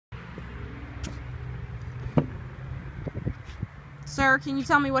Sir, can you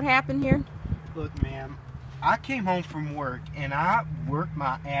tell me what happened here? Look, ma'am, I came home from work and I work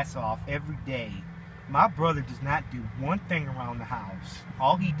my ass off every day. My brother does not do one thing around the house.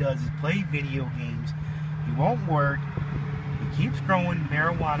 All he does is play video games. He won't work. He keeps growing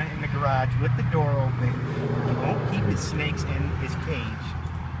marijuana in the garage with the door open. He won't keep his snakes in his cage.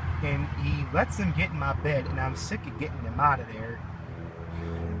 And he lets them get in my bed, and I'm sick of getting them out of there.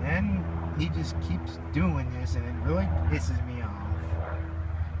 And then he just keeps doing this, and it really pisses me off.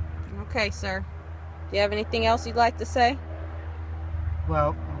 Okay, sir. Do you have anything else you'd like to say?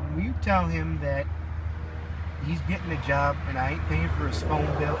 Well, will you tell him that he's getting a job and I ain't paying for his phone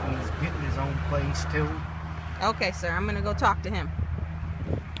bill and he's getting his own place too? Okay, sir. I'm going to go talk to him.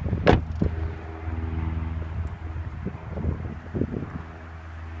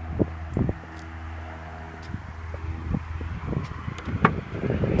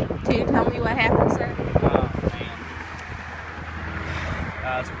 Can you tell me what happened, sir? Man.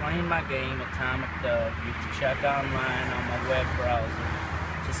 I was playing my game Atomic Dove. You can check online on my web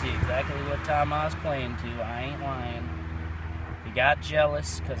browser to see exactly what time I was playing to. I ain't lying. He got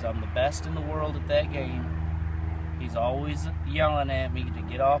jealous because I'm the best in the world at that game. He's always yelling at me to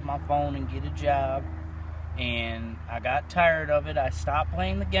get off my phone and get a job. And I got tired of it. I stopped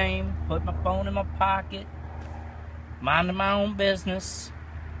playing the game, put my phone in my pocket, minding my own business.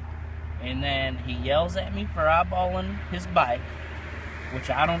 And then he yells at me for eyeballing his bike, which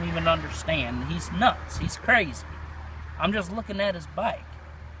I don't even understand. He's nuts. He's crazy. I'm just looking at his bike.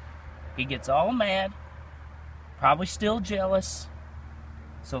 He gets all mad, probably still jealous.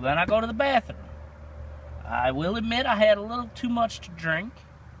 So then I go to the bathroom. I will admit I had a little too much to drink,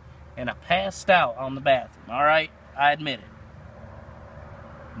 and I passed out on the bathroom. All right, I admit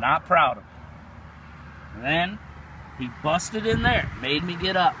it. Not proud of it. Then he busted in there, made me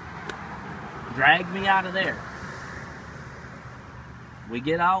get up, dragged me out of there. We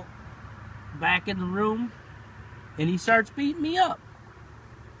get out back in the room, and he starts beating me up.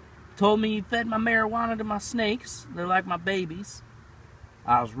 Told me he fed my marijuana to my snakes. They're like my babies.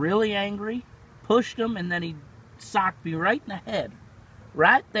 I was really angry, pushed him, and then he socked me right in the head.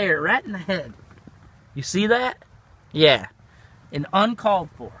 Right there, right in the head. You see that? Yeah. And uncalled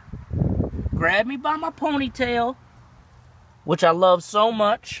for. Grabbed me by my ponytail, which I love so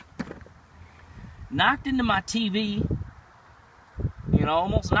much. Knocked into my TV. You know,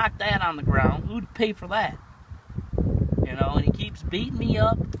 almost knocked that on the ground. Who'd pay for that? You know, and he keeps beating me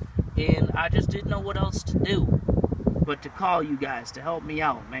up, and I just didn't know what else to do but to call you guys to help me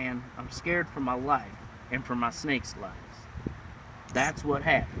out, man. I'm scared for my life and for my snakes' lives. That's what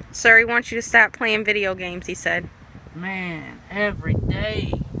happened. Sir, he wants you to stop playing video games, he said. Man, every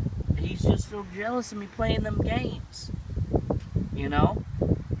day, he's just so jealous of me playing them games. You know?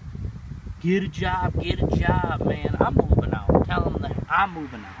 Get a job, man. I'm moving out. Tell him that I'm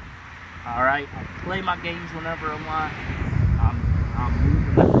moving out. Alright? I play my games whenever I want. I'm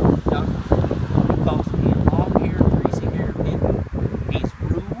moving out. Done. He calls me a long-haired, greasy-haired hippie. He's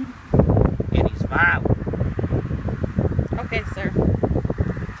rude, and he's violent. Okay, sir.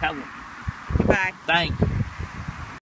 Tell him. Goodbye. Thank you.